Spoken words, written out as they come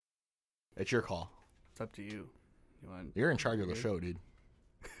It's your call. It's up to you. You're in charge of the show, dude.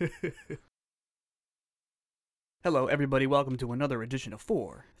 Hello, everybody. Welcome to another edition of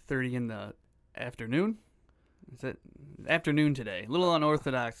 4:30 in the afternoon. Is it afternoon today? A little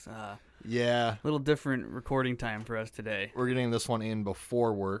unorthodox. Yeah. A little different recording time for us today. We're getting this one in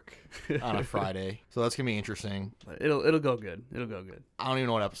before work on a Friday, so that's gonna be interesting. But it'll go good. It'll go good. I don't even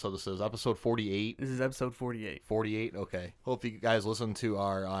know what episode this is. Episode 48. This is episode 48. 48. Okay. Hope you guys listened to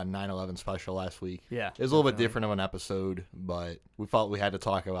our 9/11 special last week. Yeah. It was a little bit different of an episode, but we felt we had to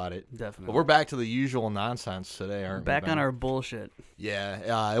talk about it. Definitely. But we're back to the usual nonsense today, aren't we? Back on our bullshit.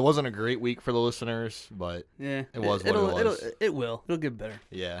 Yeah. It wasn't a great week for the listeners, but Yeah. it was what it was. It will. It'll get better.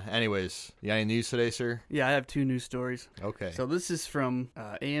 Yeah. Anyways, you got any news today, sir? Yeah, I have two news stories. Okay. So this is from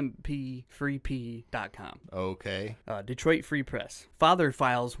ampfreep.com. Okay. Detroit Free Press. Father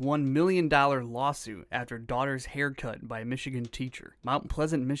files $1 million lawsuit after daughter's haircut by Michigan teacher. Mount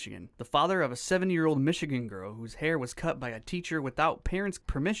Pleasant, Michigan. The father of a 7-year-old Michigan girl whose hair was cut by a teacher without parents'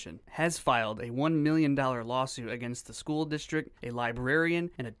 permission has filed a $1 million lawsuit against the school district, a librarian,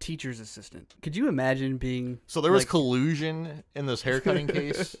 and a teacher's assistant. Could you imagine being... So there was collusion in this haircutting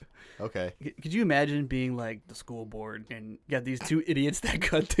case? Okay. Could you imagine being like the school board and you got these two idiots that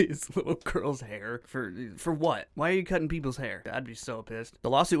cut these little girls' hair for what? Why are you cutting people's hair? I'd be so pissed. The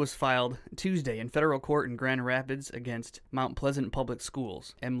lawsuit was filed Tuesday in federal court in Grand Rapids against Mount Pleasant Public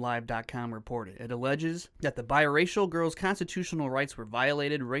Schools. MLive.com reported. It alleges that the biracial girl's constitutional rights were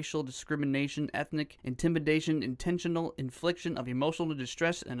violated, racial discrimination, ethnic intimidation, intentional infliction of emotional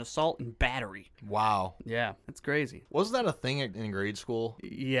distress, and assault and battery. Wow. Yeah, that's crazy. Wasn't that a thing in grade school?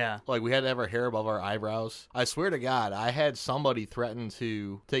 Yeah. Like, we had to have our hair above our eyebrows. I swear to God, I had somebody threaten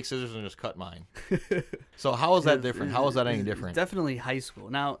to take scissors and just cut mine. So how is that different? How is that any different? It's definitely high school.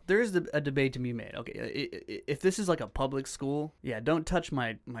 Now, there is a debate to be made. Okay, if this is like a public school, yeah, don't touch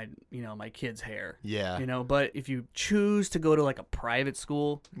my kid's hair. Yeah. But if you choose to go to like a private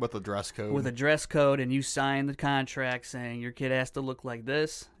school With a dress code. with a dress code and you sign the contract saying your kid has to look like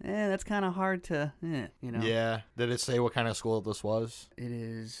this, that's kind of hard to, Yeah. Did it say what kind of school this was? It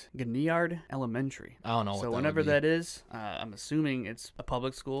is Ganyard Elementary. I don't know what So that whenever would be. that is, I'm assuming it's a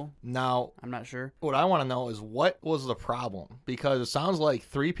public school. Now, I'm not sure. what I want to know is what was the problem? Because it sounds like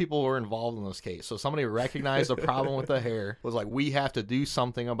 3 people were involved in this case. So somebody recognized the problem with the hair, was like, we have to do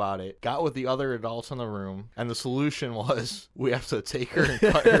something about it, got with the other adults in the room, and the solution was we have to take her and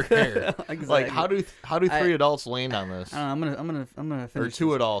cut her hair. Exactly. Like, how do 3 adults land on this? I don't know, I'm gonna finish. Or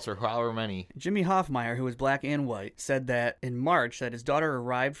 2 adults, or however many. Jimmy Hoffmeyer, who is black and white, said that in March that his daughter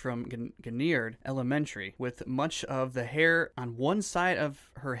arrived from Ganyard Elementary with much of the hair on one side of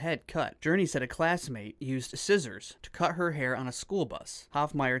her head cut. Journey said a classmate used scissors to cut her hair on a school bus.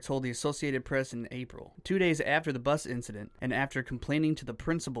 Hoffmeyer told the Associated Press in April. 2 days after the bus incident, and after complaining to the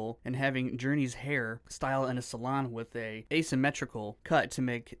principal and having Journey's hair styled in a salon with a asymmetrical cut to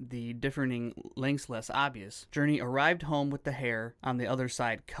make the differing lengths less obvious, Journey arrived home with the hair on the other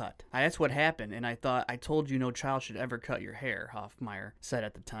side cut. I asked what happened, and I thought, I told you no child should ever cut your hair, Hoffmeyer said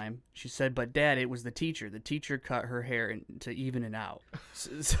at the time. She said, but Dad, it was the teacher. The teacher cut her hair to even it out.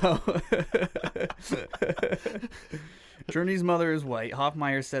 So Journey's mother is white.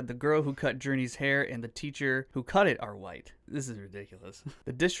 Hoffmeyer said the girl who cut Journey's hair and the teacher who cut it are white. This is ridiculous.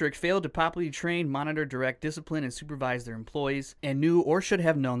 The district failed to properly train, monitor, direct, discipline, and supervise their employees, and knew or should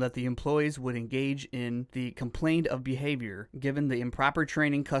have known that the employees would engage in the complained of behavior, given the improper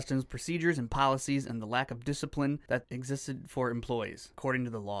training, customs, procedures, and policies, and the lack of discipline that existed for employees, according to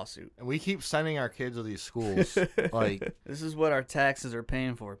the lawsuit. And we keep sending our kids to these schools. Like, this is what our taxes are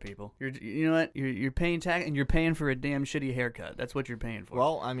paying for, people. You know what? You're paying tax, and you're paying for a damn shitty haircut. That's what you're paying for.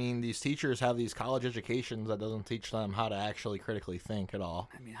 well, I mean, these teachers have these college educations that doesn't teach them how to actually critically think at all.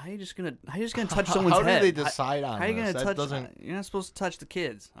 I mean, how are you just gonna touch someone's head? How do they decide on How are you this? gonna That touch? doesn't. You're not supposed to touch the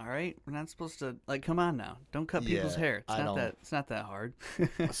kids, all right? We're not supposed to come on now. Don't cut people's hair. It's not that hard.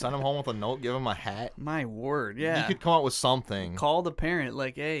 Send them home with a note. Give them a hat. My word, yeah. You could come up with something. Call the parent,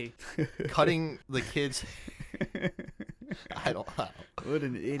 like, hey, Cutting the kids. I don't know. What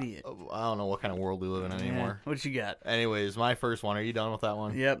an idiot. I don't know what kind of world we live in anymore. Yeah. What you got? Anyways, my first one. Are you done with that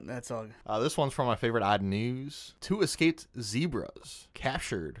one? Yep, that's all. This one's from my favorite odd news. 2 escaped zebras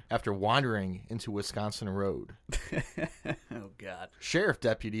captured after wandering into Wisconsin road. Oh, God. Sheriff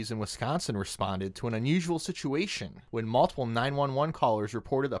deputies in Wisconsin responded to an unusual situation when multiple 911 callers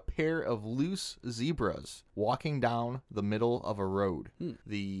reported a pair of loose zebras walking down the middle of a road.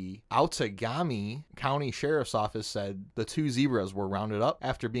 The Outagamie County Sheriff's Office said the 2 zebras were rounded rounded up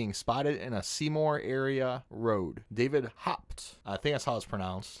after being spotted in a Seymour area road. David Haupt, I think that's how it's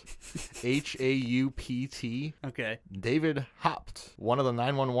pronounced, Haupt. Okay. David Haupt, one of the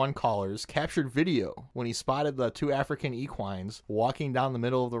 911 callers, captured video when he spotted the two African equines walking down the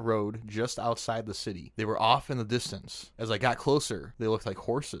middle of the road just outside the city. They were off in the distance. As I got closer, they looked like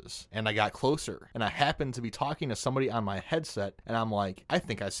horses. And I got closer, and I happened to be talking to somebody on my headset, and I'm like, I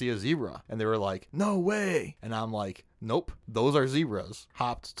think I see a zebra. And they were like, no way. And I'm like, nope, those are zebras.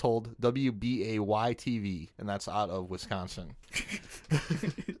 Haupt told WBAY TV, and that's out of Wisconsin.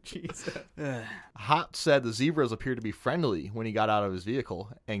 Jesus. Haupt said the zebras appeared to be friendly when he got out of his vehicle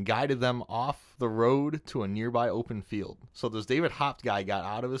and guided them off the road to a nearby open field. So this David Haupt guy got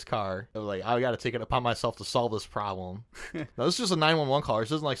out of his car and was like, I got to take it upon myself to solve this problem. Now, this is just a 911 caller.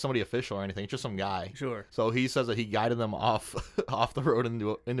 This isn't like somebody official or anything. It's just some guy. Sure. So he says that he guided them off the road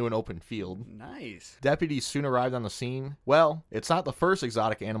into an open field. Nice. Deputies soon arrived on the scene. Well, it's not the first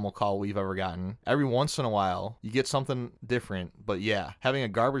exotic animal call we've ever gotten. Every once in a while, you get something different. But yeah, having a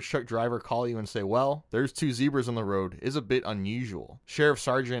garbage truck driver call you and say, well, there's two zebras on the road is a bit unusual. Sheriff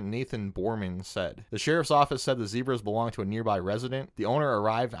Sergeant Nathan Borman said. The sheriff's office said the zebras belonged to a nearby resident. The owner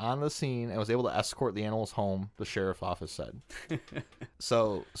arrived on the scene and was able to escort the animals home, the sheriff's office said.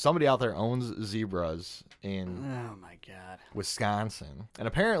 So somebody out there owns zebras in Oh my God. Wisconsin. And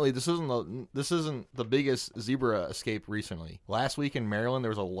apparently this isn't the biggest zebra escape recently. Last week in Maryland,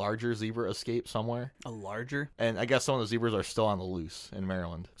 there was a larger zebra escape somewhere. A larger? And I guess some of the zebras are still on the loose in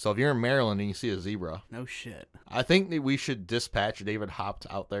Maryland. So if you're in Maryland and you see a zebra, No shit. I think that we should dispatch David Haupt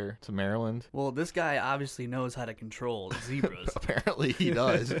out there to Maryland. Well, this guy obviously knows how to control zebras. Apparently he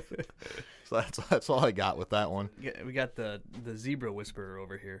does. So that's all I got with that one. We got the zebra whisperer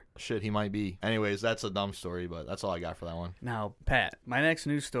over here. Shit, he might be. Anyways, that's a dumb story, but that's all I got for that one. Now, Pat, my next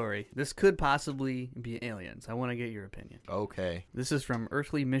news story. This could possibly be aliens. I want to get your opinion. Okay. This is from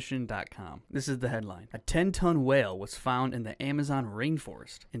earthlymission.com. This is the headline. A 10-ton whale was found in the Amazon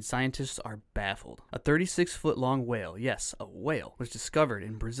rainforest, and scientists are baffled. A 36-foot-long whale, yes, a whale, was discovered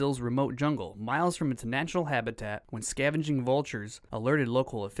in Brazil's remote jungle, miles from its natural habitat, when scavenging vultures alerted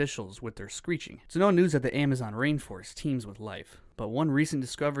local officials with their screeching. It's no news that the Amazon rainforest teems with life. But one recent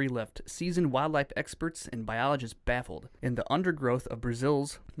discovery left seasoned wildlife experts and biologists baffled. In the undergrowth of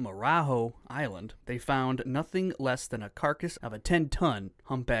Brazil's Marajo Island, they found nothing less than a carcass of a 10-ton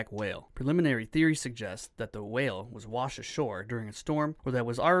humpback whale. Preliminary theories suggest that the whale was washed ashore during a storm or that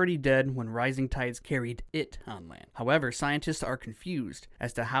was already dead when rising tides carried it on land. However, scientists are confused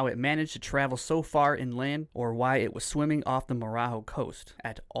as to how it managed to travel so far inland or why it was swimming off the Marajo coast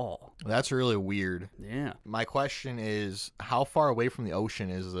at all. That's really weird. Yeah. My question is, how far away from the ocean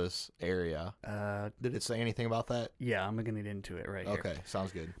is this area? Did it say anything about that? Yeah, I'm going to get into it right here. Okay,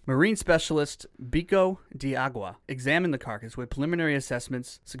 sounds good. Marine specialist Bico de Agua examined the carcass with preliminary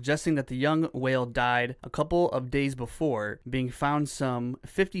assessments suggesting that the young whale died a couple of days before being found some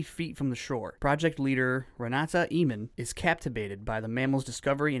 50 feet from the shore. Project leader Renata Eamon is captivated by the mammal's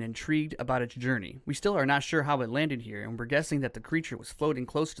discovery and intrigued about its journey. We still are not sure how it landed here, and we're guessing that the creature was floating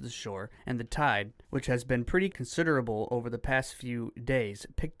close to the shore, and the tide, which has been pretty considerable over the past few days,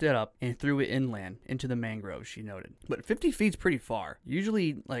 picked it up and threw it inland into the mangroves, she noted. But 50 feet's pretty far.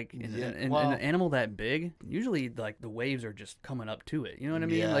 Usually, like, in an animal that big, usually, like, the waves are just coming up to it. You know what I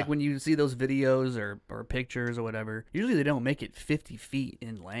mean? Yeah. Like, when you see those videos or pictures or whatever, usually they don't make it 50 feet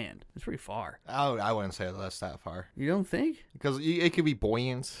inland. It's pretty far. I wouldn't say that's that far. You don't think? Because it could be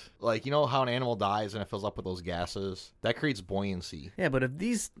buoyant. Like, you know how an animal dies and it fills up with those gases? That creates buoyancy. Yeah, but if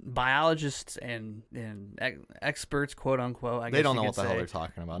these biologists and experts, quote unquote, I guess They don't you know could what the hell say, they're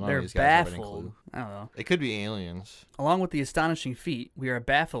talking about. None they're of these guys have any baffled. clue. I don't know. It could be aliens. Along with the astonishing feat, we are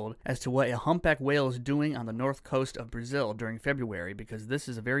baffled as to what a humpback whale is doing on the north coast of Brazil during February because this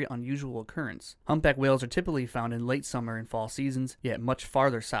is a very unusual occurrence. Humpback whales are typically found in late summer and fall seasons, yet much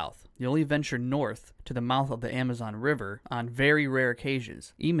farther south. They only venture north to the mouth of the Amazon River on very rare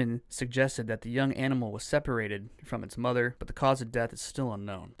occasions. Eamon suggested that the young animal was separated from its mother, but the cause of death is still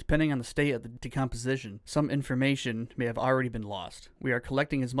unknown. Depending on the state of the decomposition, some information may have already been lost. We are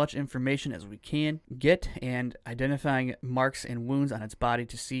collecting as much information as we can get and identifying marks and wounds on its body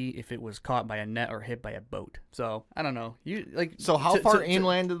to see if it was caught by a net or hit by a boat. So, I don't know. So how far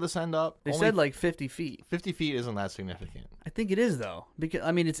inland did this end up? They Only said like 50 feet. 50 feet isn't that significant. I think it is though, because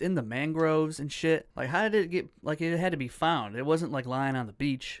I mean it's in the mangroves and shit. Like how did it get? Like it had to be found. It wasn't like lying on the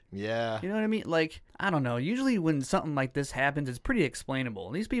beach. Yeah. You know what I mean? Like I don't know. Usually when something like this happens, it's pretty explainable.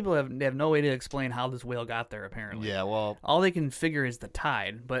 And these people have no way to explain how this whale got there. Apparently. Yeah. Well, all they can figure is the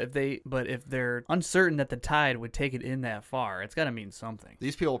tide. But if they're uncertain that the tide would take it in that far, it's got to mean something.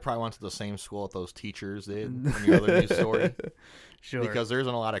 these people probably went to the same school that those teachers did in your other news story. Sure. because there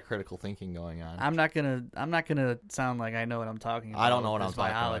isn't a lot of critical thinking going on. I'm not gonna sound like I know what I'm talking about. I don't know what with I'm this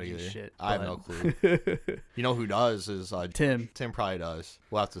talking about biology either. shit, I have no clue. You know who does is Tim. Tim probably does.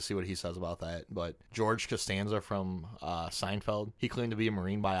 We'll have to see what he says about that. But George Costanza from Seinfeld, he claimed to be a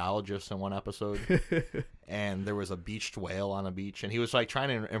marine biologist in one episode. And there was a beached whale on a beach, and he was like trying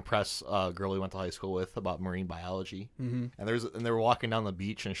to impress a girl he went to high school with about marine biology. Mm-hmm. And they were walking down the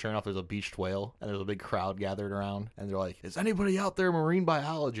beach, and sure enough, there's a beached whale, and there's a big crowd gathered around, and they're like, "Is anybody out there a marine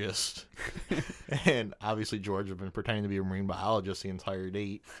biologist?" And obviously George had been pretending to be a marine biologist the entire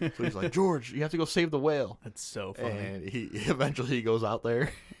date, so he's like, "George, you have to go save the whale." That's so funny. And he eventually goes out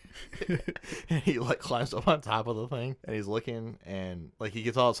there. And he like climbs up on top of the thing, and he's looking, and like he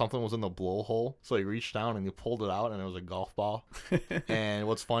gets out something was in the blowhole, so he reached down and he pulled it out, and it was a golf ball. And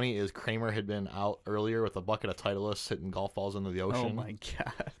what's funny is Kramer had been out earlier with a bucket of Titleist hitting golf balls into the ocean. Oh my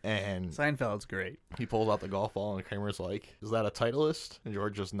god. And Seinfeld's great. he pulls out the golf ball, and Kramer's like, "Is that a Titleist?" And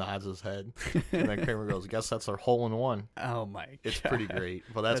George just nods his head, and then Kramer goes, "Guess that's our hole in one." Oh my god. It's pretty great.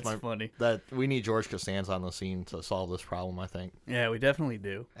 But that's funny. That we need George Costanza on the scene to solve this problem, I think. Yeah, we definitely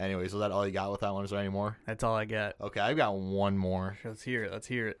do. Anyways, is that all you got with that one? Is there any more? That's all I got. Okay, I've got one more. Let's hear it. Let's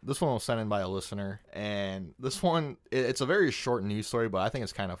hear it. This one was sent in by a listener, and this one it's a very short news story, but I think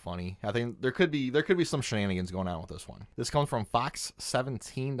it's kind of funny. I think there could be some shenanigans going on with this one. This comes from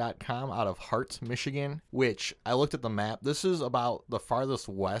Fox17.com out of Hart, Michigan, which I looked at the map. This is about the farthest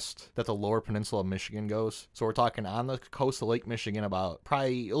west that the Lower Peninsula of Michigan goes. So we're talking on the coast of Lake Michigan, about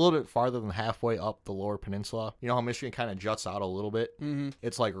probably a little bit farther than halfway up the Lower Peninsula. You know how Michigan kind of juts out a little bit? Mm-hmm.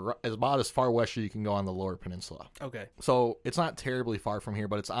 It's like it's about as far west as you can go on the Lower Peninsula. Okay. So it's not terribly far from here,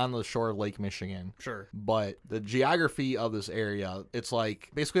 but it's on the shore of Lake Michigan. Sure. But the geography of this area, it's like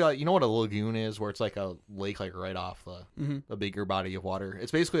basically like, you know what a lagoon is, where it's like a lake like right off the bigger body of water.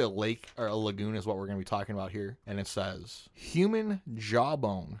 It's basically a lake, or a lagoon is what we're going to be talking about here. And it says, human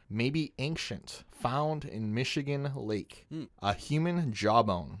jawbone may be ancient, found in Michigan Lake. A human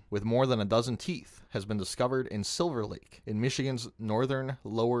jawbone with more than a dozen teeth has been discovered in Silver Lake in Michigan's northern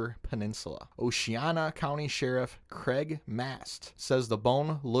Lower Peninsula. Oceana County Sheriff Craig Mast says the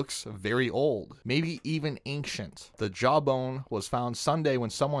bone looks very old, maybe even ancient. The jawbone was found Sunday when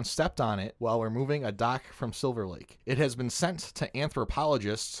someone stepped on it while removing a dock from Silver Lake. It has been sent to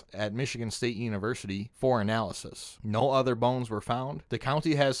anthropologists at Michigan State University for analysis. No other bones were found. The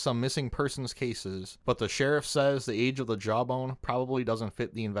county has some missing persons cases, but the sheriff says the age of the jawbone probably doesn't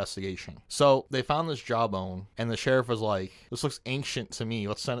fit the investigation. So they found this jawbone, and the sheriff was like, "This looks ancient to me.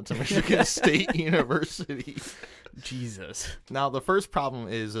 Let's send it to Michigan State University." Jesus. Now, the first problem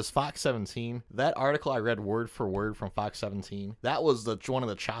is this Fox 17. That article I read word for word from Fox 17. That was one of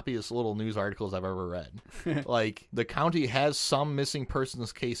the choppiest little news articles I've ever read. Like, the county has some missing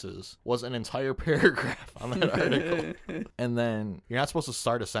persons cases was an entire paragraph on that article. And then you're not supposed to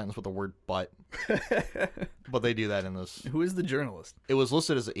start a sentence with the word "but." But they do that in this. Who is the journalist? It was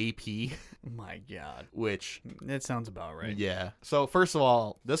listed as AP. My God. Which, that sounds about right. Yeah. So first of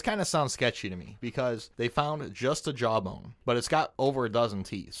all, this kind of sounds sketchy to me, because they found just a jawbone, but it's got over a dozen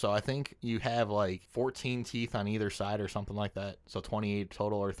teeth. So I think you have like 14 teeth on either side or something like that. So 28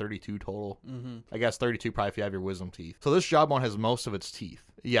 total, or 32 total. Mm-hmm. I guess 32 probably if you have your wisdom teeth. So this jawbone has most of its teeth.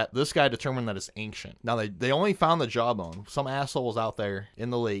 Yet this guy determined that it's ancient. Now they only found the jawbone. Some asshole was out there in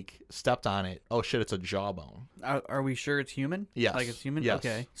the lake, stepped on it. Oh shit, it's a jawbone. Are we sure it's human? Yes. Like it's human? Yes.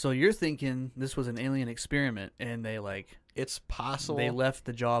 Okay. So you're thinking this was an alien experiment, and they It's possible. they left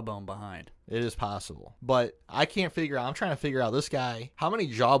the jawbone behind. It is possible. But I can't figure out. I'm trying to figure out this guy. How many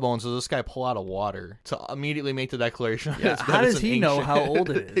jawbones does this guy pull out of water to immediately make the declaration? Yeah, how does he know how old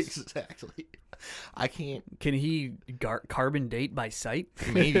it is? Exactly. I can't. Can he carbon date by sight?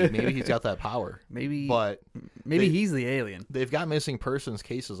 Maybe he's got that power. But maybe he's the alien. They've got missing persons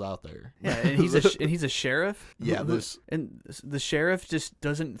cases out there. Yeah, and he's a sheriff. Yeah, and the sheriff just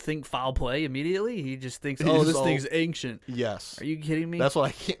doesn't think foul play immediately. He just thinks, "Oh, this thing's ancient." Yes. Are you kidding me? That's what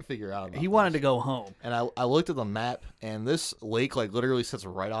I can't figure out. He wanted to go home. And I looked at the map, and this lake like literally sits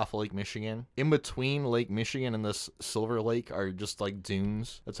right off of Lake Michigan. In between Lake Michigan and this Silver Lake are just like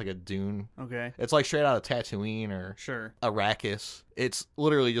dunes. It's like a dune. Okay. It's like straight out of Tatooine or Arrakis. It's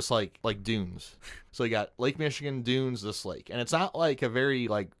literally just like dunes. So you got Lake Michigan, dunes, this lake. And it's not like a very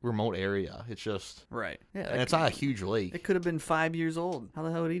like remote area. It's just right. Yeah. And it's not a huge lake. It could have been 5 years old. How the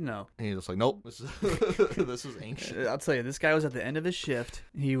hell would he know? And he's just like, nope, this is ancient. I'll tell you, this guy was at the end of his shift.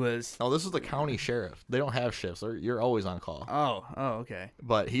 He was. Oh, this is the county sheriff. They don't have shifts. You're always on call. Oh, okay.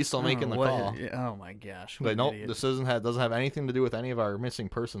 But he's still making the call. Oh my gosh. Like, nope, this doesn't have anything to do with any of our missing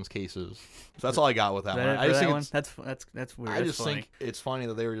persons cases. So that's all I got with that one. I just think that's weird. I just think think it's funny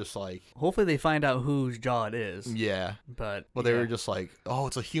that they were just like, Hopefully they find out whose jaw it is. yeah. But They were just like, oh,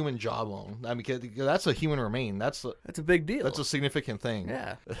 it's a human jawbone. I mean, 'cause that's a human remain. That's a big deal. a significant thing.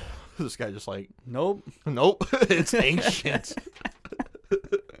 Yeah. This guy just like, Nope. nope, it's ancient.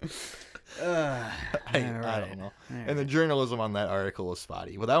 I Alright. don't know. Alright. And the journalism on that article was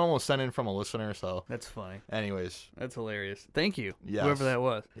spotty. But that one was sent in from a listener, so. That's funny. Anyways, That's hilarious. Thank you, Yes. whoever that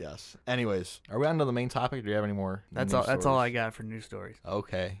was. yes. Anyways, are we on to the main topic? Do you have any more? That's news all. That's all I stories? got for news stories.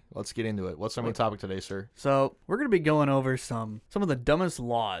 Okay, let's get into it. What's our main topic today, sir? So we're gonna be going over some of the dumbest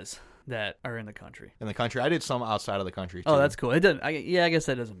laws that are in the country. In the country, I did some outside of the country too. Oh, that's cool. It doesn't. I guess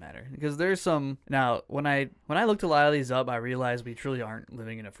that doesn't matter because there's some. Now, when I looked a lot of these up, I realized we truly aren't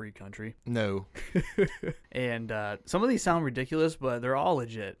living in a free country. No. And some of these sound ridiculous, but they're all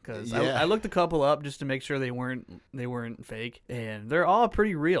legit. Because Yeah. I looked a couple up just to make sure they weren't fake, and they're all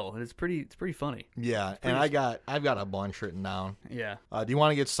pretty real. It's pretty funny. Yeah, and I've got a bunch written down. Yeah. Do you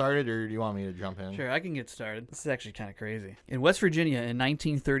want to get started, or do you want me to jump in? Sure, I can get started. This is actually kind of crazy. In West Virginia in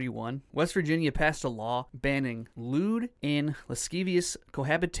 1931, West Virginia passed a law banning lewd and lascivious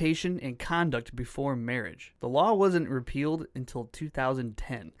cohabitation and conduct before marriage. The law wasn't repealed until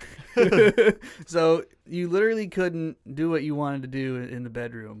 2010. So you literally couldn't do what you wanted to do in the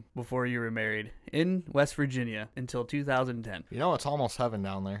bedroom before you were married in West Virginia until 2010. You know, it's almost heaven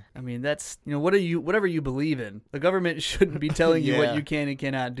down there. I mean, that's, whatever you believe in. The government shouldn't be telling you what Yeah. you can and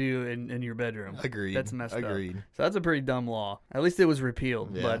cannot do in your bedroom. Agreed. That's messed up. Agreed. So that's a pretty dumb law. At least it was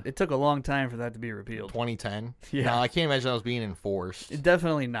repealed, Yeah. but it took a long time for that to be repealed. 2010. Yeah. No, I can't imagine that was being enforced.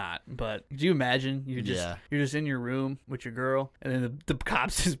 Definitely not. But could you imagine you're Yeah. just in your room with your girl, and then the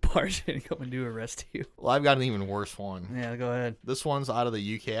cops just barge in and come and do arrest you? Well, I've got an even worse one. Yeah, go ahead. This one's out of the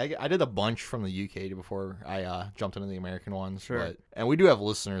UK. I did a bunch from the UK before I jumped into the American ones. Sure. And we do have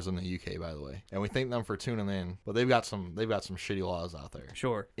listeners in the UK, by the way, and we thank them for tuning in. But they've got some shitty laws out there.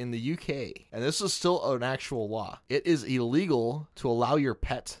 Sure. In the UK, and this is still an actual law, it is illegal to allow your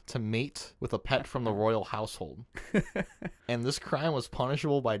pet to mate with a pet from the royal household. And this crime was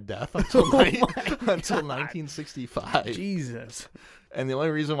punishable by death until 1965. Jesus. And the only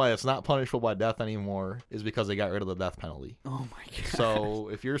reason why it's not punishable by death anymore is because they got rid of the death penalty. Oh my god. So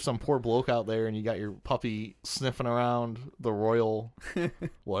if you're some poor bloke out there and you got your puppy sniffing around the royal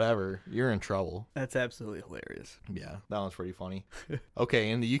whatever, you're in trouble. That's absolutely hilarious. Yeah, that one's pretty funny. Okay,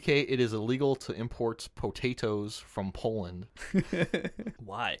 in the UK, it is illegal to import potatoes from Poland.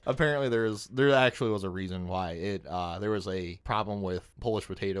 Why? Apparently, there actually was a reason why. There was a problem with Polish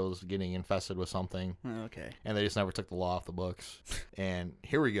potatoes getting infested with something, Okay. and they just never took the law off the books. And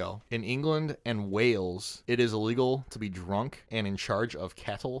here we go. In England and Wales, it is illegal to be drunk and in charge of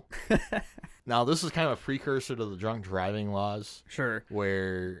cattle. Now, this is kind of a precursor to the drunk driving laws, Sure.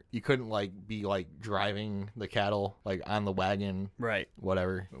 where you couldn't be driving the cattle on the wagon, Right.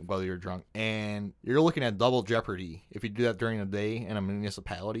 whatever, whether you're drunk. And you're looking at double jeopardy if you do that during the day in a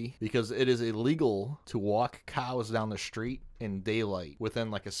municipality, because it is illegal to walk cows down the street in daylight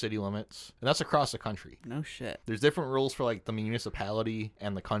within a city limits, and that's across the country. No shit. There's different rules for the municipality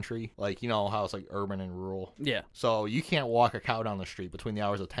and the country, how it's urban and rural. Yeah. So you can't walk a cow down the street between the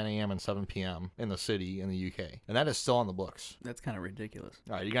hours of 10 a.m. and 7 p.m. in the city in the UK, and that is still on the books. That's kind of ridiculous.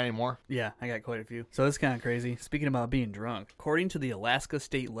 All right, you got any more? Yeah, I got quite a few. So it's kind of crazy. Speaking about being drunk, according to the Alaska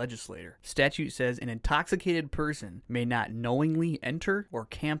State Legislature, statute says an intoxicated person may not knowingly enter or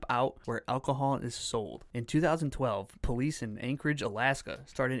camp out where alcohol is sold. In 2012, police in Anchorage, Alaska,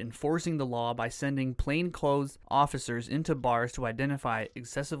 started enforcing the law by sending plainclothes officers into bars to identify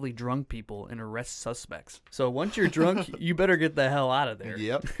excessively drunk people and arrest suspects. So once you're drunk, you better get the hell out of there.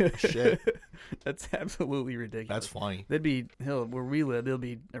 Yep. Shit. That's absolutely ridiculous. That's funny. They'd be where we live. They'll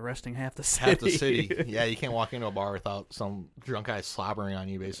be arresting half the city. Half the city. Yeah, you can't walk into a bar without some drunk guy slobbering on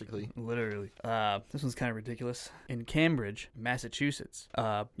you, basically. Literally. This one's kind of ridiculous. In Cambridge, Massachusetts,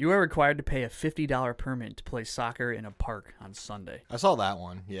 you are required to pay a $50 permit to play soccer in a park on Sunday. I saw that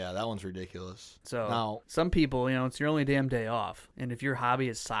one. Yeah, that one's ridiculous. So Now- some people, it's your only damn day off, and if your hobby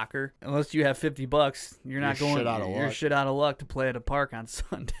is soccer, unless you have $50, you're not You're going. shit out of You're luck. shit out of luck to play at a park on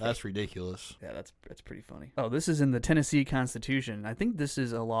Sunday. That's ridiculous. Yeah, that's pretty funny. Oh, this is in the Tennessee Constitution. I think this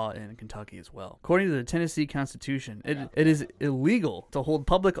is a law in Kentucky as well. According to the Tennessee Constitution, it is illegal to hold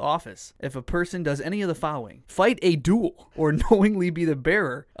public office if a person does any of the following: fight a duel, or knowingly be the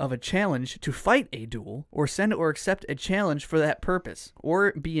bearer of a challenge to fight a duel, or send or accept a challenge for that purpose,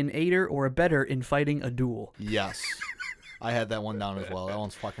 or be an aider or abettor in fighting a duel. Yes. I had that one down as well. That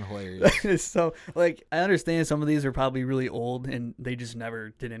one's fucking hilarious. So, like, I understand some of these are probably really old and they just never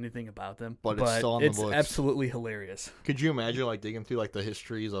did anything about them. But it's still on the books. Absolutely hilarious. Could you imagine, like, digging through, like, the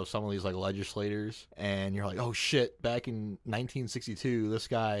histories of some of these, like, legislators, and you're like, oh, shit, back in 1962, this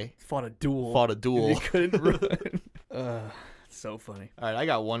guy fought a duel. He couldn't run. So funny. All right, I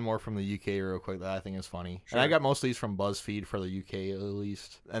got one more from the UK real quick that I think is funny. Sure. And I got most of these from BuzzFeed for the UK at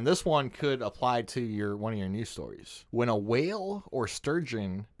least. And this one could apply to one of your news stories. When a whale or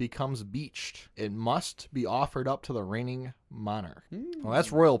sturgeon becomes beached, it must be offered up to the reigning monarch. Well,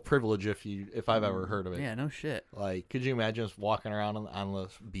 that's royal privilege if I've ever heard of it. Yeah, no shit. Like, could you imagine just walking around on the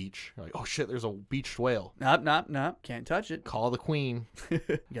beach? You're like, oh shit, there's a beached whale. Nope. Can't touch it. Call the queen.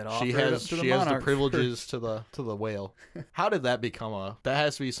 She has the privileges to the whale. How did that become that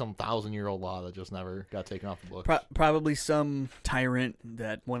has to be some 1,000-year-old law that just never got taken off the books? Probably some tyrant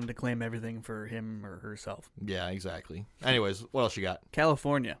that wanted to claim everything for him or herself. Yeah, exactly. Anyways, what else you got?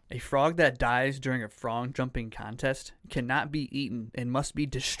 California. A frog that dies during a frog jumping contest cannot be eaten and must be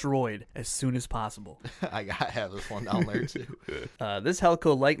destroyed as soon as possible. I have this one down there too. This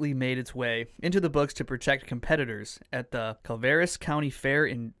Helco likely made its way into the books to protect competitors at the Calaveras County Fair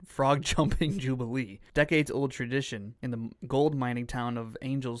in Frog Jumping Jubilee, decades-old tradition in the gold mining town of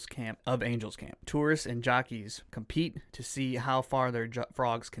Angels Camp. Tourists and jockeys compete to see how far their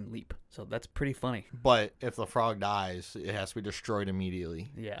frogs can leap. So that's pretty funny. But if the frog dies, it has to be destroyed immediately.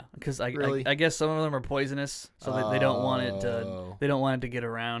 Yeah, because I Really? guess some of them are poisonous, so they don't want it to. They don't want it to get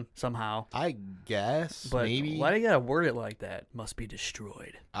around somehow. I guess, But maybe. why do you gotta word it like that? Must be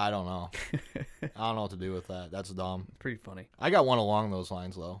destroyed. I don't know. I don't know what to do with that. That's dumb. Pretty funny. I got one along those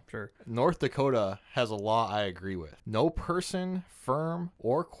lines, though. Sure. North Dakota has a law I agree with. No person, firm,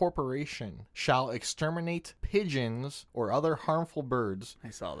 or corporation shall exterminate pigeons or other harmful birds I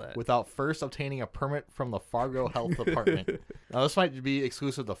saw that. without first obtaining a permit from the Fargo Health Department. Now, this might be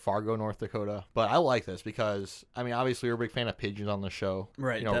exclusive to Fargo, North Dakota, but I like this because, I mean, obviously, we're a big fan of pigeons on the show.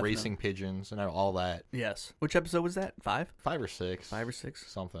 Right, You know, definitely. racing pigeons and all that. Yes. Which episode was that? 5? 5 or 6. 5 or 6?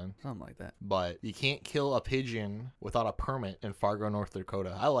 Something. Something like that. But you can't kill a pigeon without a permit in Fargo, North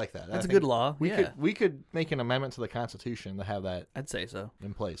Dakota. I like that. That's I a think good law. We could make an amendment to the Constitution to have that I'd say so.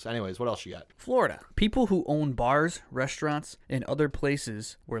 in place. Anyways, what else you got? Florida. People who own bars, restaurants, and other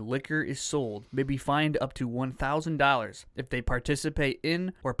places where liquor is sold may be fined up to $1,000 if they participate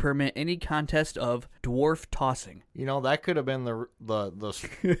in or permit any contest of dwarf tossing. You know, that could have been the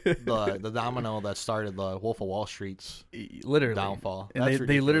domino that started the Wolf of Wall Street's Literally. downfall. And That's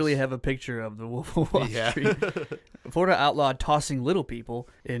they literally ridiculous. have a picture of the Wolf of Wall Yeah. Street. Florida outlawed tossing little people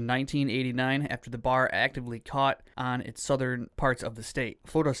in 1989 after the bar actively caught on its southern parts of the state.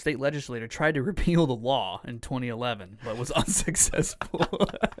 Florida state legislator tried to repeal the law in 2011, but was unsuccessful.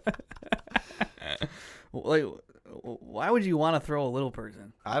 Like, why would you want to throw a little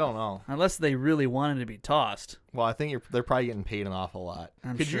person? I don't know. Unless they really wanted to be tossed. Well, I think they're probably getting paid an awful lot.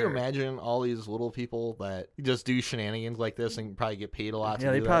 I'm Could you sure. imagine all these little people that just do shenanigans like this and probably get paid a lot to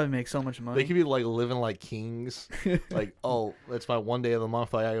Yeah, do they that? probably make so much money. They could be like living like kings. Like, oh, it's my one day of the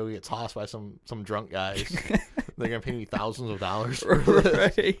month. I gotta get tossed by some drunk guys. They're gonna pay me thousands of dollars for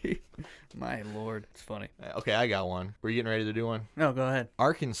this. Right. My lord, it's funny. Okay, I got one. We're getting ready to do one. No, go ahead.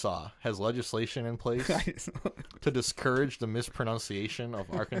 Arkansas has legislation in place to discourage the mispronunciation of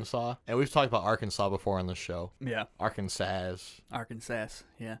Arkansas. And we've talked about Arkansas before on this show. Yeah, Arkansas. Arkansas.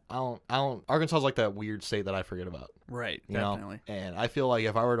 Yeah, Arkansas is like that weird state that I forget about. right. You know? Definitely. And I feel like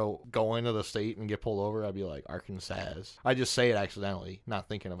if I were to go into the state and get pulled over, I'd be like, Arkansas. I just say it accidentally, not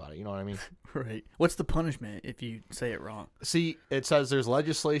thinking about it. You know what I mean? Right. What's the punishment if you say it wrong? See, it says there's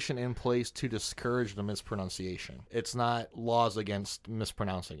legislation in place to discourage the mispronunciation. It's not laws against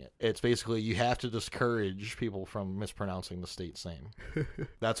mispronouncing it. It's basically you have to discourage people from mispronouncing the state's name.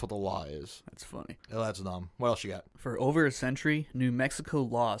 That's what the law is. That's funny. Oh, that's dumb. What else you got? For over a century, New Mexico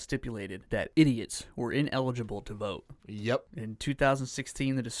law stipulated that idiots were ineligible to vote. Yep. In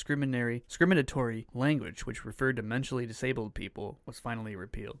 2016, the discriminatory language, which referred to mentally disabled people, was finally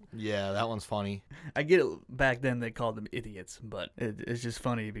repealed. Yeah, that one's funny. I get it, back then they called them idiots, but it's just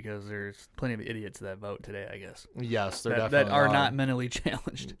funny because there's plenty of idiots that vote today, I guess. Yes, there That definitely are not mentally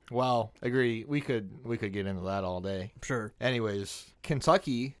challenged. Well, agree. We could get into that all day. Sure. Anyways,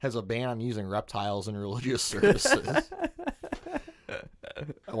 Kentucky has a ban on using reptiles in religious services.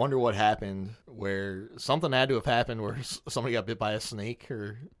 I wonder what happened where something had to have happened where somebody got bit by a snake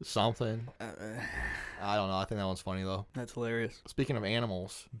or something. I don't know. I think that one's funny, though. That's hilarious. Speaking of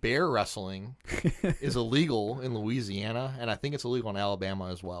animals, bear wrestling is illegal in Louisiana, and I think it's illegal in Alabama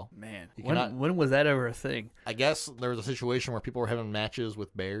as well. Man, You cannot- when was that ever a thing? I guess there was a situation where people were having matches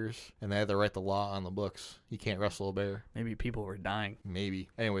with bears, and they had to write the law on the books. You can't wrestle a bear. Maybe people were dying. Maybe.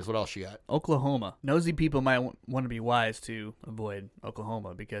 Anyways, what else you got? Oklahoma. Nosy people might want to be wise to avoid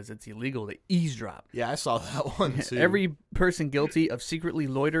Oklahoma because it's illegal to eavesdrop. Yeah, I saw that one, too. Every person guilty of secretly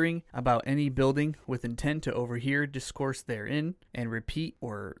loitering about any building with intent to overhear discourse therein and repeat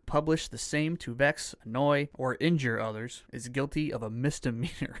or publish the same to vex, annoy, or injure others is guilty of a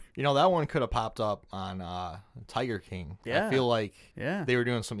misdemeanor. You know, that one could have popped up on Tiger King. Yeah. I feel like Yeah. they were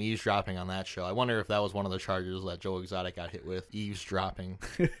doing some eavesdropping on that show. I wonder if that was one of the charges that Joe Exotic got hit with, eavesdropping.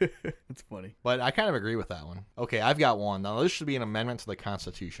 That's funny. But I kind of agree with that one. Okay, I've got one. Now, this should be an amendment to the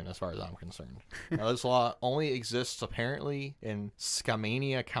Constitution as far as I'm concerned. Now, this law only exists apparently in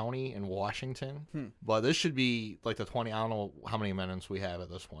Skamania County in Washington. But this should be like the 20, I don't know how many amendments we have at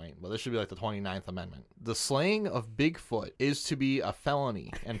this point, but this should be like the 29th Amendment. The slaying of Bigfoot is to be a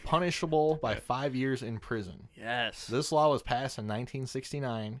felony and punishable by 5 years in prison. Yes. This law was passed in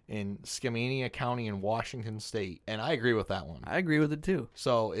 1969 in Skamania County in Washington State, and I agree with that one. I agree with it too.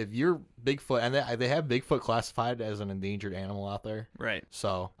 So if you're Bigfoot, and they have Bigfoot classified as an endangered animal out there. Right.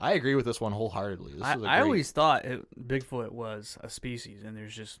 So I agree with this one wholeheartedly. This is a I great, always thought Bigfoot was a species, and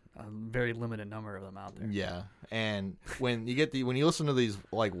there's just a very limited number of them out there. Yeah, and when you listen to these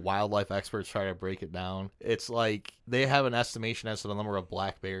like wildlife experts try to break it down, it's like they have an estimation as to the number of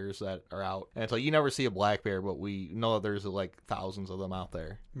black bears that are out, and it's like you never see a black bear, but we know that there's like thousands of them out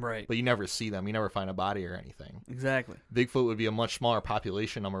there. Right. But you never see them. You never find a body or anything. Exactly. Bigfoot would be a much smaller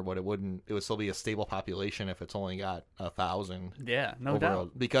population number, but it would still be a stable population if it's only got 1,000. Yeah, no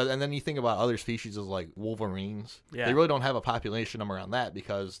doubt. And then you think about other species as like wolverines. Yeah. They really don't have a population number on that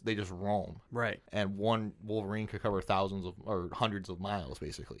because they just roam. Right. And one wolverine could cover thousands of or hundreds of miles,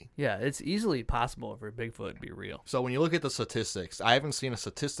 basically. Yeah, it's easily possible for Bigfoot to be real. So when you look at the statistics, I haven't seen a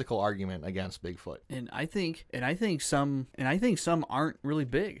statistical argument against Bigfoot. And I think some aren't really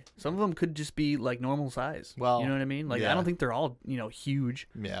big. Some of them could just be like normal size. Well, you know what I mean? Like yeah. I don't think they're all, huge.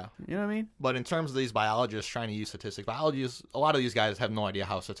 Yeah. You know what I mean? But in terms of these biologists trying to use statistics, a lot of these guys have no idea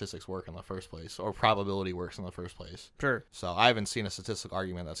how statistics work in the first place or probability works in the first place. Sure. So I haven't seen a statistical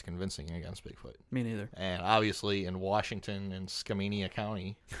argument that's convincing against Bigfoot. Me neither. And obviously in Washington and Skamania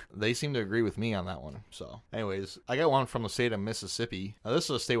County, they seem to agree with me on that one. So anyways, I got one from the state of Mississippi. Now this is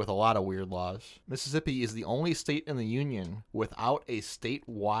a state with a lot of weird laws. Mississippi is the only state in the union without a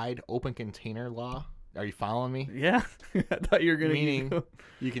statewide open container law. Are you following me? Yeah. I thought you were going to Meaning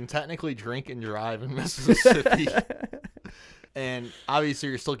you can technically drink and drive in Mississippi. And obviously,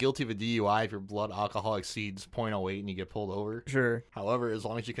 you're still guilty of a DUI if your blood alcohol exceeds 0.08 and you get pulled over. Sure. However, as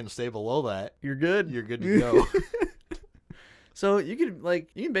long as you can stay below that, You're good. you're good to go. So you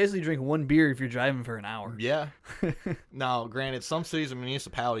can basically drink one beer if you're driving for an hour. Yeah. Now, granted, some cities and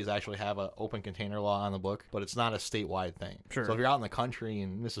municipalities actually have an open container law on the book, but it's not a statewide thing. Sure. So if you're out in the country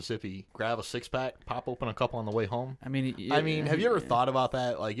in Mississippi, grab a 6-pack, pop open a couple on the way home. I mean, have you ever thought about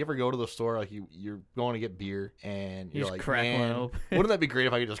that? Like, you ever go to the store, like you're going to get beer, and you're just like, crack man, one open. wouldn't that be great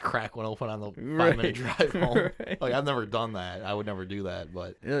if I could just crack one open on the 5-minute Right. drive home? Right. Like, I've never done that. I would never do that,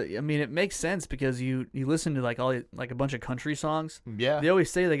 but I mean, it makes sense because you listen to a bunch of country songs. yeah. They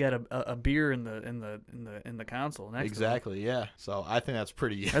always say they got a beer in the console next to them. Exactly, yeah. So I think that's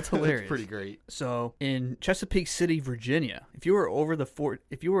pretty. That's hilarious. That's pretty great. So in Chesapeake City, Virginia, if you were over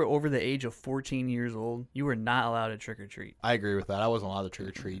the age of 14 years old, you were not allowed to trick or treat. I agree with that. I wasn't allowed to trick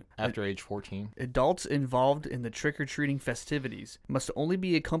or treat after age 14. Adults involved in the trick-or-treating festivities must only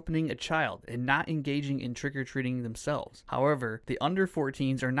be accompanying a child and not engaging in trick-or-treating themselves. However, the under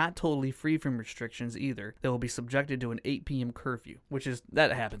 14s are not totally free from restrictions either. They will be subjected to an 8 p.m. curfew,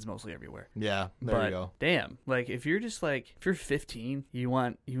 that happens mostly everywhere. Yeah, there you go. Damn, like if you're 15, you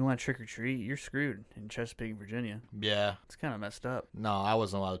want trick-or-treat, you're screwed in Chesapeake, Virginia. Yeah. It's kind of messed up. No, I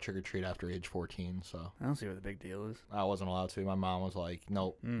wasn't allowed to trick or treat after age 14, so I don't see what the big deal is. I wasn't allowed to. My mom was like,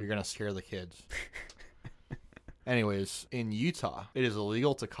 nope, you're going to scare the kids. Anyways, in Utah, it is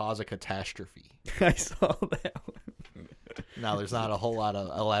illegal to cause a catastrophe. I saw that one. Now, there's not a whole lot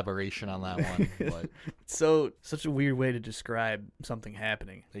of elaboration on that one, but Such a weird way to describe something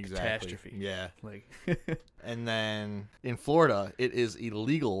happening. exactly. Catastrophe. Yeah. Like, And then in Florida, it is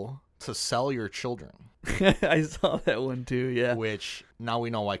illegal to sell your children, I saw that one too. Yeah. which now we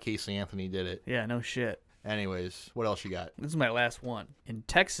know why Casey Anthony did it. Yeah. No shit. Anyways, what else you got? This is my last one. In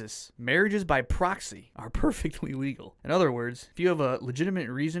Texas, marriages by proxy are perfectly legal. In other words, if you have a legitimate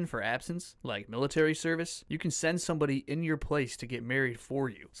reason for absence, like military service, you can send somebody in your place to get married for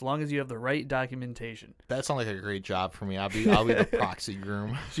you, as long as you have the right documentation. That sounds like a great job for me. I'll be the proxy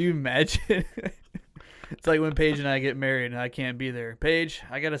groom. Do you imagine? It's like when Paige and I get married and I can't be there. Paige,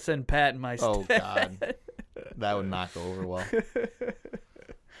 I gotta send Pat in my stead. Oh God, that would not go over well.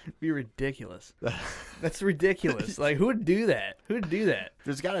 Be ridiculous. That's ridiculous. Like, who would do that? Who would do that?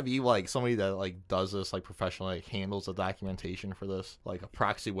 There's got to be like somebody that like does this like professionally, like handles the documentation for this, like a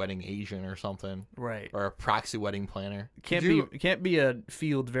proxy wedding agent or something, Right. or a proxy wedding planner. Can't be a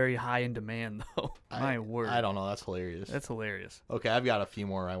field very high in demand though. My word. I don't know. That's hilarious. That's hilarious. Okay, I've got a few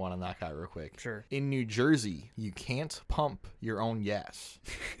more I want to knock out real quick. Sure. In New Jersey, you can't pump your own gas.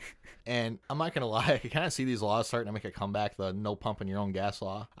 And I'm not going to lie, I can kind of see these laws starting to make a comeback, the no pumping your own gas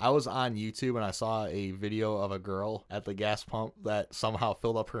law. I was on YouTube and I saw a video of a girl at the gas pump that somehow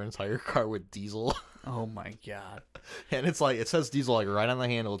filled up her entire car with diesel. Oh my God. And it's like, it says diesel like right on the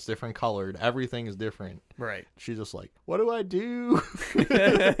handle. It's different colored. Everything is different. Right. She's just like, what do I do?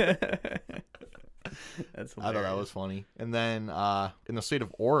 That's hilarious. I thought that was funny. And then in the state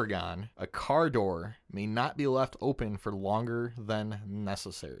of Oregon, a car door may not be left open for longer than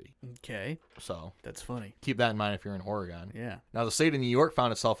necessary. Okay. So That's funny. keep that in mind if you're in Oregon. Yeah. Now, the state of New York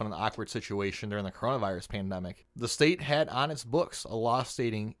found itself in an awkward situation during the coronavirus pandemic. The state had on its books a law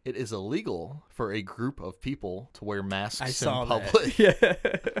stating it is illegal for a group of people to wear masks in public. Yeah.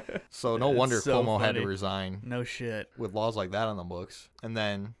 So no wonder so Cuomo had to funny. resign No shit. with laws like that on the books. And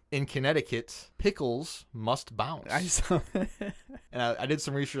then in Connecticut, pickles must bounce. I saw And I did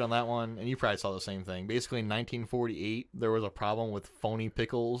some research on that one, and you probably saw the same thing. Basically, in 1948, there was a problem with phony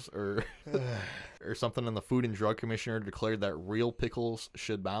pickles or something, and the Food and Drug Commissioner declared that real pickles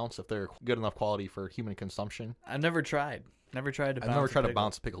should bounce if they're good enough quality for human consumption. I've never tried. Never tried to bounce I've never tried a to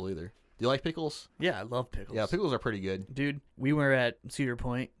bounce a pickle either. Do you like pickles? Yeah, I love pickles. Yeah, pickles are pretty good. Dude, we were at Cedar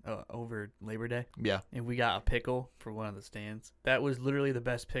Point over Labor Day, Yeah. and we got a pickle for one of the stands. That was literally the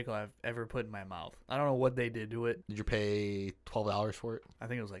best pickle I've ever put in my mouth. I don't know what they did to it. Did you pay $12 for it? I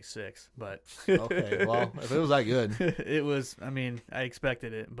think it was like $6, but Okay, well, if it was that good. it was, I mean, I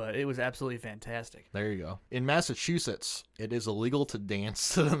expected it, but it was absolutely fantastic. There you go. In Massachusetts, it is illegal to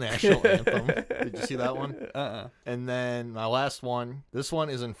dance to the national anthem. Did you see that one? And then my last one, this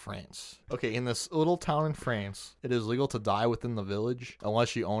one is in France. Okay, in this little town in France, it is legal to die within the village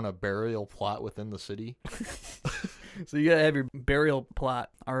unless you own a burial plot within the city. So you gotta have your burial plot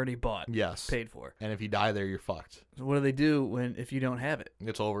already bought, Yes. paid for. And if you die there, you're fucked. So what do they do if you don't have it?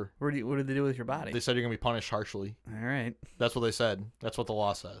 It's over. What do they do with your body? They said you're going to be punished harshly. All right. That's what they said. That's what the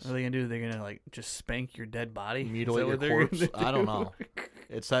law says. What are they gonna do? They're gonna like just spank your dead body, Mutilate your corpse? I don't know.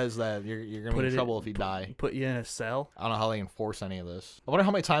 It says that you're going to be in trouble if you die. Put you in a cell. I don't know how they enforce any of this. I wonder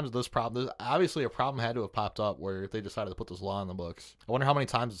how many times this obviously a problem had to have popped up where they decided to put this law in the books. I wonder how many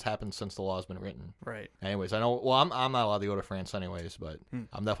times it's happened since the law has been written. Right. Anyways, I know, well, I'm not allowed to go to France anyways, but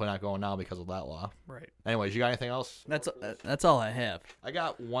I'm definitely not going now because of that law. Right. Anyways, you got anything else? That's all I have. I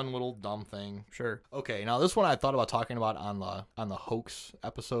got one little dumb thing. Sure. Okay, now this one I thought about talking about on the hoax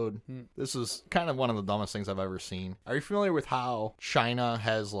episode. This is kind of one of the dumbest things I've ever seen. Are you familiar with how China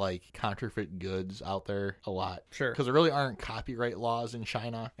has like counterfeit goods out there a lot? Sure. Because there really aren't copyright laws in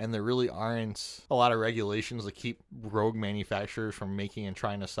China, and there really aren't a lot of regulations that keep rogue manufacturers from making and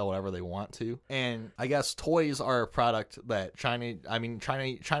trying to sell whatever they want to. And I guess toys are a product that China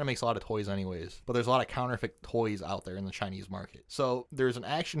makes a lot of toys anyways, but there's a lot of counterfeit toys out there in the Chinese market. So there's an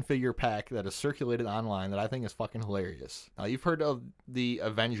action figure pack that is circulated online that I think is fucking hilarious. Now, you've heard of the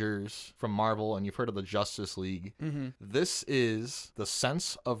Avengers from Marvel, and you've heard of the Justice League. Mm-hmm. This is the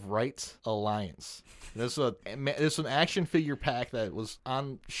Sense of Right Alliance. This is an action figure pack that was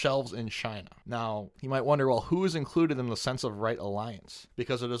on shelves in China. Now, you might wonder, well, who is included in the Sense of Right Alliance?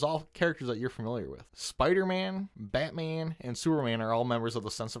 Because it is all characters that you're familiar with. Spider-Man, Batman, and Superman are all members of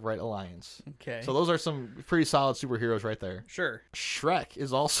the Sense of Right Alliance. Okay. So those are some pretty solid superheroes right there. Sure. Shrek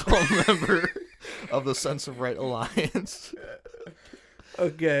is also a member of the Sense of Right Alliance.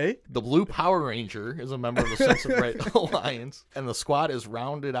 Okay. The Blue Power Ranger is a member of the Sense of Right Alliance, and the squad is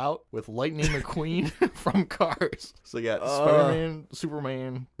rounded out with Lightning McQueen from Cars. So you got Spider-Man,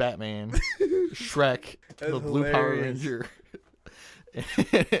 Superman, Batman, Shrek, the Blue Power Ranger,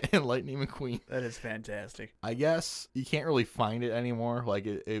 and Lightning McQueen. That is fantastic. I guess you can't really find it anymore. Like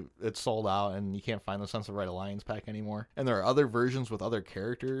it's sold out, and you can't find the Sense of Right Alliance pack anymore. And there are other versions with other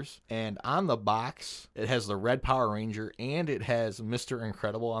characters. And on the box, it has the Red Power Ranger, and it has Mr.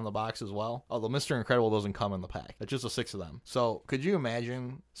 Incredible on the box as well. Although Mr. Incredible doesn't come in the pack. It's just the 6 of them. So could you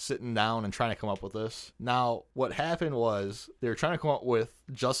imagine sitting down and trying to come up with this? Now, what happened was they were trying to come up with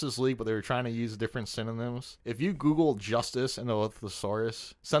Justice League, but they were trying to use different synonyms. If you Google Justice and the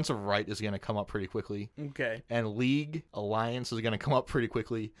thesaurus, Sense of Right is going to come up pretty quickly. Okay. And League Alliance is going to come up pretty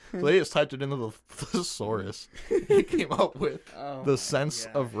quickly. So they just typed it into the thesaurus. It came up with the Sense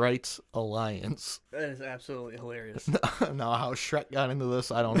of Right Alliance. That is absolutely hilarious. Now, how Shrek got into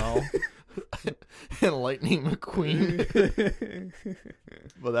this, I don't know. And Lightning McQueen.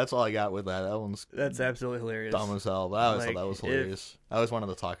 But that's all I got with that. That's absolutely hilarious. Dumb as hell. But I always thought that was hilarious. I always wanted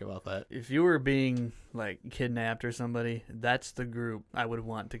to talk about that. If you were being like kidnapped or somebody, that's the group I would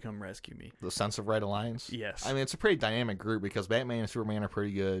want to come rescue me. The Sense of Right Alliance? Yes. I mean, it's a pretty dynamic group because Batman and Superman are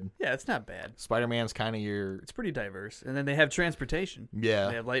pretty good. Yeah, it's not bad. Spider-Man's kind of It's pretty diverse. And then they have transportation. Yeah.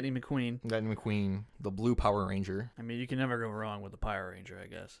 They have Lightning McQueen. Lightning McQueen, the Blue Power Ranger. I mean, you can never go wrong with the Power Ranger, I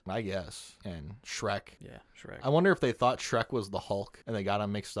guess. And Shrek. Yeah, Shrek. I wonder if they thought Shrek was the Hulk and they got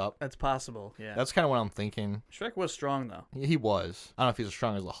him mixed up. That's possible, yeah. That's kind of what I'm thinking. Shrek was strong, though. He was. I don't know if he's as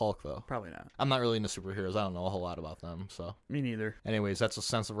strong as the Hulk, though. Probably not. I'm not really into superheroes. I don't know a whole lot about them, so. Me neither. Anyways, that's a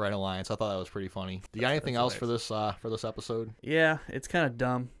Sense of Right Alliance. I thought that was pretty funny. Do you got anything else for this episode? Yeah, it's kind of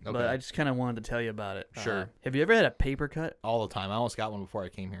dumb, Okay. but I just kind of wanted to tell you about it. Sure. Have you ever had a paper cut? All the time. I almost got one before I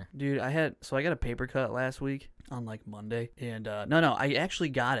came here. Dude, I got a paper cut last week on like Monday. And no, I actually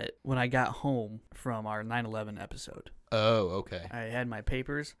got it when I got home from our 9/11 episode. Oh, okay. I had my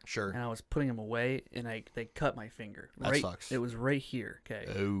papers. Sure. And I was putting them away, and they cut my finger. That sucks. It was right here. Okay.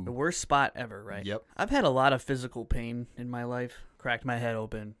 Oh. The worst spot ever, right? Yep. I've had a lot of physical pain in my life. Cracked my head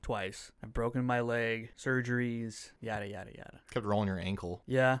open twice. I've broken my leg, surgeries, yada, yada, yada. Kept rolling your ankle.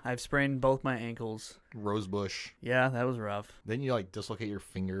 Yeah, I've sprained both my ankles. Rosebush. Yeah, that was rough. Didn't you like dislocate your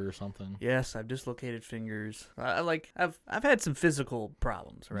finger or something? Yes, I've dislocated fingers. I've had some physical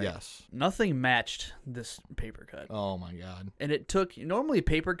problems, right? Yes. Nothing matched this paper cut. Oh my God. And it took, normally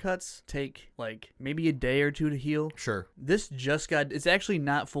paper cuts take like maybe a day or two to heal. Sure. This it's actually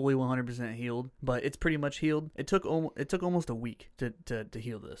not fully 100% healed, but it's pretty much healed. It took almost a week to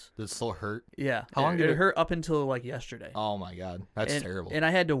heal this. Did it still hurt? Yeah. How long did it hurt up until like yesterday. Oh my God. That's terrible. And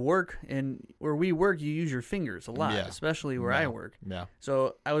I had to work, and where we work, you use your fingers a lot, Yeah. especially where I work. Yeah.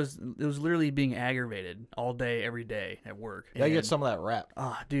 So it was literally being aggravated all day, every day at work. You gotta get some of that wrap.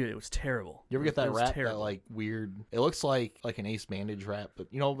 Dude, it was terrible. You ever get that It was wrap? terrible. That like weird. It looks like an ace bandage wrap, but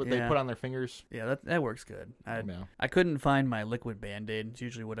what they Yeah. put on their fingers. Yeah, that works good. Yeah. I couldn't find my liquid Band-Aid. It's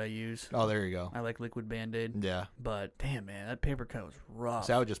usually what I use. Oh, there you go. I like liquid Band-Aid. Yeah. But damn, man, that paper cut was rough.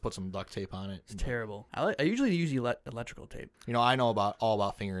 So I would just put some duct tape on it. It's terrible. I usually use electrical tape. I know all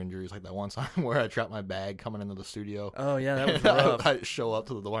about finger injuries. Like that one time where I dropped my bag coming into the studio. Oh yeah, that was rough. I show up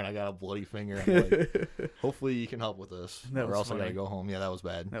to the door and I got a bloody finger. I'm like, hopefully you can help with this, That or was else I funny. gotta go home. Yeah, that was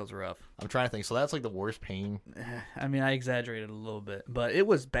bad. That was rough. I'm trying to think. So that's like the worst pain. I mean, I exaggerated a little bit, but it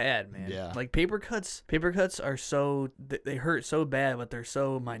was bad, man. Yeah. Like paper cuts are they hurt so bad, but they're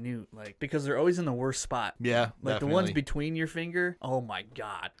so minute, like because they're always in the worst spot. Yeah, Like definitely. the ones between your finger. Oh my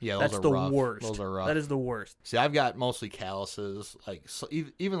God. Yeah, those that's are the rough. worst. Those are rough. That is the worst. See, I've got mostly calluses, like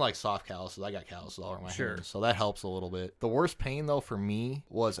even like soft calluses. I got calluses all over my Sure. hands, so that helps a little bit. The worst pain though for me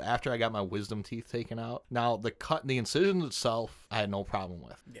was after I got my wisdom teeth taken out. Now the incision itself, I had no problem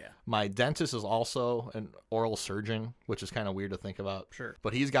with. Yeah. My dentist is also an oral surgeon, which is kind of weird to think about. Sure.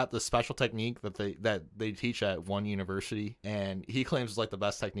 But he's got this special technique that they teach at one university, and he claims it's like the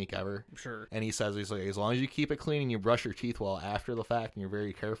best technique ever. Sure. And he says, he's like, as long as you keep it clean and you brush your teeth well after the fact and you're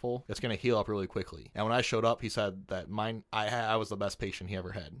very careful, it's going to heal up really quickly. And when I showed up, he said that I was the best patient he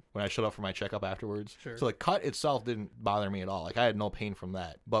ever had when I showed up for my checkup afterwards. Sure. So the cut itself didn't bother me at all. Like I had no pain from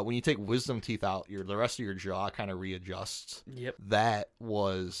that. But when you take wisdom teeth out, the rest of your jaw kind of readjusts. Yep. That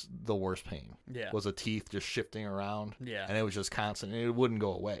was the worst pain. Yeah. Was the teeth just shifting around. Yeah. And it was just constant, and it wouldn't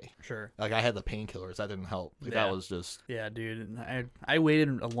go away. Sure. Like I had the painkillers, that didn't help. Like Yeah. that was just. Yeah, dude. And I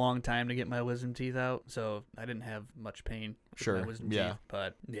waited a long time to get my wisdom teeth out, so I didn't have much pain with Sure, my wisdom yeah. teeth.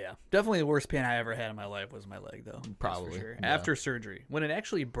 But yeah, definitely the worst pain I ever had in my life was my leg, though. That's for Probably, sure. yeah. After surgery, when it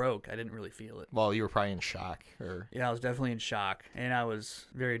actually broke, I didn't really feel it. Well, you were probably in shock, or Yeah, I was definitely in shock, and I was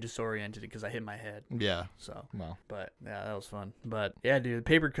very disoriented because I hit my head. yeah. So, Well, but yeah, that was fun. But yeah, dude,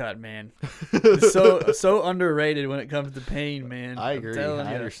 paper cut, man, it's so underrated when it comes to pain, man. I agree. telling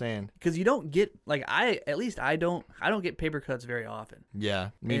I ya. understand. Because you don't get I don't get paper cuts very often. Yeah,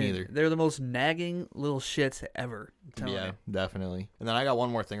 me And neither. They're the most nagging little shits ever. I'm telling Yeah, you. definitely. And then I got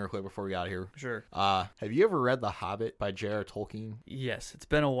one more thing real quick before we got here. Sure. Have you ever read The Hobbit by J.R. Tolkien? Yes, it's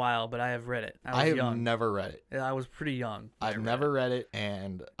been a while, but I have read it. I I was have young. never read it. I was pretty young. when I I've read never read it,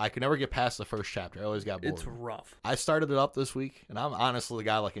 and I could never get past the first chapter. I always got it. bored. It's rough. I started it up this week, and I'm honestly the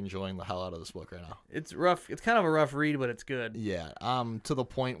guy like enjoying the hell out of this book right now. It's rough. It's kind of a rough read, but it's good. Yeah, to the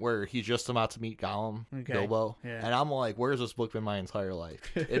point where he's just about to meet Gollum, Okay. Bilbo, Yeah. and I'm like, where's this book been my entire life?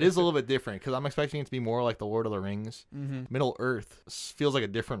 It is a little bit different because I'm expecting it to be more like the Lord of the Rings. Mm-hmm. Middle Earth feels like a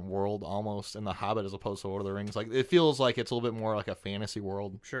different world almost in The Hobbit as opposed to Lord of the Rings. Like it feels like it's a little bit more like a fantasy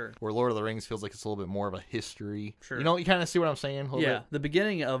world. Sure. Where Lord of the Rings feels like it's a little bit more of a history. Sure. You know, you kind of see what I'm saying? A little Yeah. The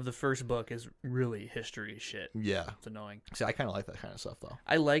beginning of the first book is really history shit. bit? Yeah. It's annoying. See, I kind of like that kind of stuff though.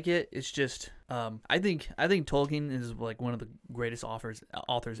 I like it. It's just, I think Tolkien is like one of the greatest authors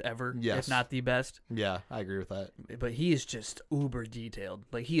ever. Yes. If not the best. Yeah, I agree with that. But he is just uber detailed.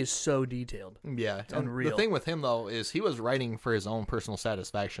 Like he is so detailed. Yeah, and unreal. the thing with him though is he was writing for his own personal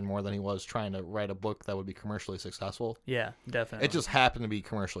satisfaction more than he was trying to write a book that would be commercially successful. Yeah, definitely. It just happened to be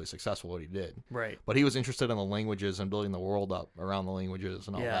commercially successful what he did. right. But he was interested in the languages and building the world up around the languages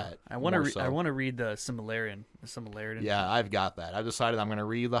and all Yeah, that. I want to. more so. I want to read the Silmarillion. The Silmarillion. Yeah, I've got that. I've decided I'm going to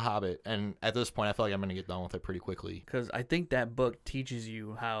read The Hobbit, and at this point, I feel like I'm going to get done with it pretty quickly. Because I think that book teaches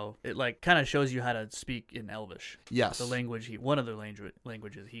you how it like kind of shows you how to speak in Elvish. Yes. The language one of the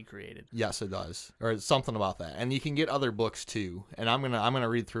languages he created. Yes, it does. Or it's something about that. And you can get other books too. And I'm gonna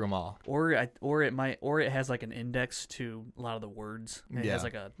read through them all. Or it has like an index to a lot of the words. It Yeah. has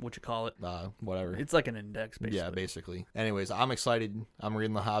like a what you call it. Whatever. It's like an index basically. Yeah, basically. Anyways, I'm excited. I'm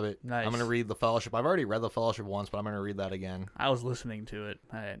reading The Hobbit. Nice. I'm gonna read The Fellowship. I've already read The Fellowship once, but I'm gonna read that again. I was listening to it.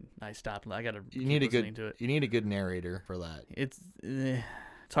 I stopped. I gotta. You keep need a listening to it. You need a good narrator for that. It's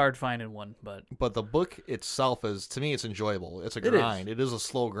hard finding one, but But the book itself is, to me, it's enjoyable. It's a It is. grind. It is a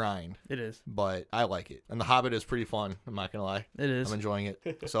slow grind, it is. but I like it. And The Hobbit is pretty fun. I'm not gonna lie. It is. I'm enjoying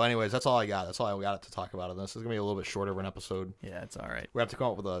it. So, anyways, that's all I got. That's all I got to talk about. This is gonna be a little bit shorter of an episode. Yeah, it's all right. We have to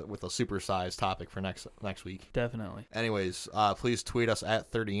come up with a supersized topic for next week. Definitely. Anyways, please tweet us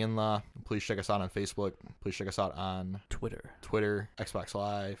at 30inlaw. Please check us out on Facebook. Please check us out on Twitter. Xbox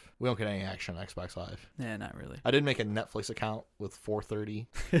Live. We don't get any action on Xbox Live. Yeah, not really. I did make a Netflix account with 430.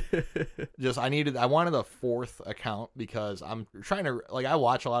 I wanted a fourth account because I'm trying to, like, I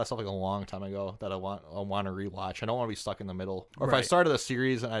watch a lot of stuff like a long time ago that I want to rewatch. I don't want to be stuck in the middle. Or if I Right. started a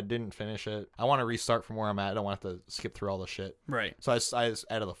series and I didn't finish it, I want to restart from where I'm at. I don't want to skip through all the shit. Right. So I just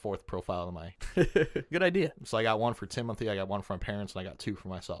added a fourth profile to my. Good idea. So I got one for Timothy, I got one for my parents, and I got two for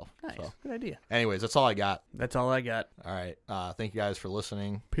myself. Nice. So, Good idea. anyways, that's all I got. That's all I got. All right. Thank you guys for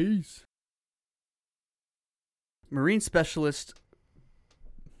listening. Peace. Marine specialist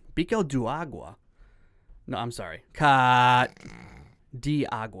Pico do Agua. No, I'm sorry. Cat D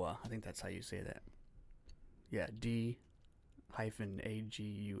Agua. I think that's how you say that. Yeah, D-AGUA.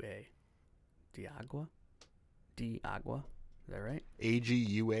 D Agua? D Agua. Is that right?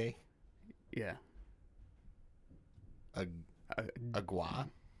 AGUA. Yeah. Agua.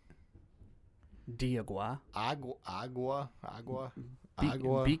 D Agua. Agua.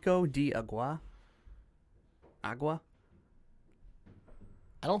 Pico D Agua. Agua?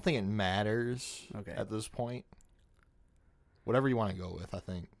 I don't think it matters Okay. at this point. Whatever you want to go with, I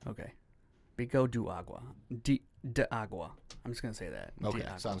think. Okay. Pico do Agua. De Agua. I'm just going to say that. De Okay,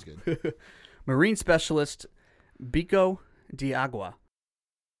 Agua. sounds good. Marine specialist Pico de Agua.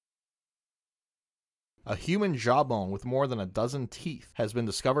 A human jawbone with more than a dozen teeth has been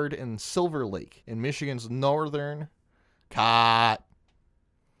discovered in Silver Lake in Michigan's northern Cat.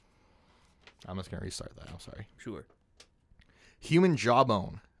 I'm just going to restart that. I'm sorry. Sure. Human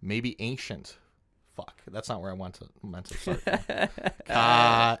jawbone may be ancient. Fuck, that's not where I meant to start.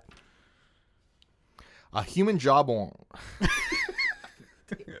 Cat. A human jawbone.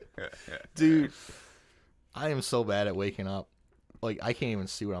 Dude, I am so bad at waking up. Like, I can't even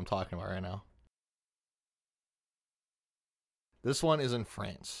see what I'm talking about right now. This one is in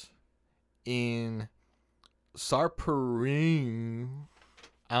France. In Sarpourgne.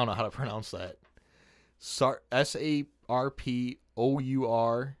 I don't know how to pronounce that. Sarpourenx,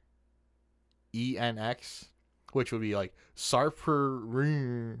 which would be like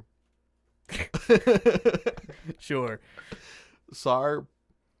Sarpourgne. Sure.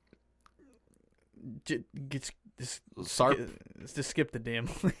 Just skip the damn.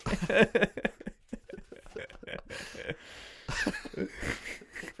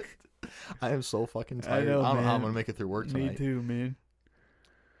 I am so fucking tired. I don't know how I'm gonna make it through work tonight. Me too, man.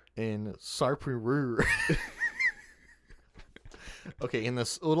 In Sarpourgne. Okay, in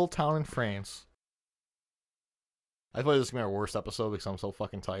this little town in France. I feel like this is gonna be our worst episode because I'm so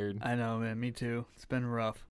fucking tired. I know, man. Me too. It's been rough.